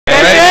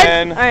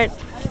again. Alright.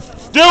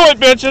 Do it,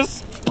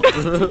 bitches!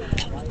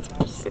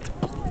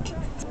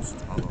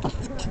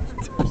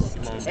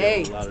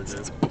 Hey.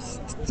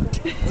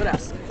 What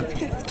else?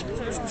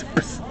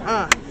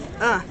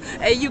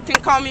 Hey, you can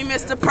call me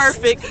Mr.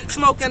 Perfect,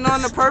 smoking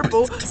on the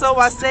purple. So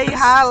I say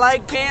high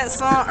like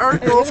pants on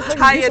Urkel,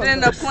 higher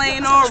than a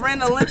plane or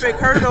an Olympic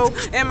hurdle.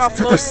 And my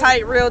flow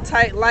tight, real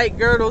tight like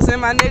girdles.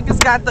 And my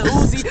niggas got the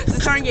Uzi to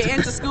turn you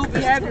into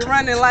Scooby, have you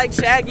running like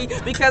Shaggy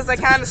because I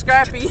kinda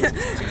scrappy.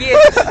 Yeah,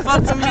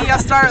 fuck with me, I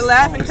start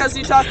laughing cause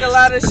you talk a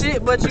lot of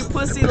shit, but you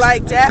pussy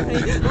like Daphne.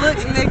 Look,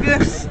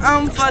 nigga,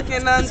 I'm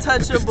fucking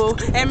untouchable.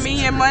 And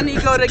me and money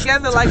go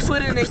together like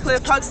Puddin' and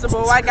Cliff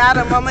Huxtable. I got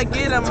him, I'ma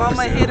get him,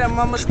 I'ma hit him,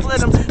 I'ma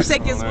split him.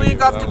 Take his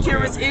wig off the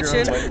cure is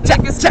itching.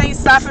 Niggas can't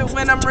stop it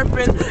when I'm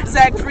ripping.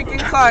 Zack freakin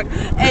Clark,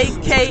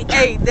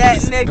 aka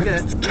that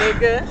nigga.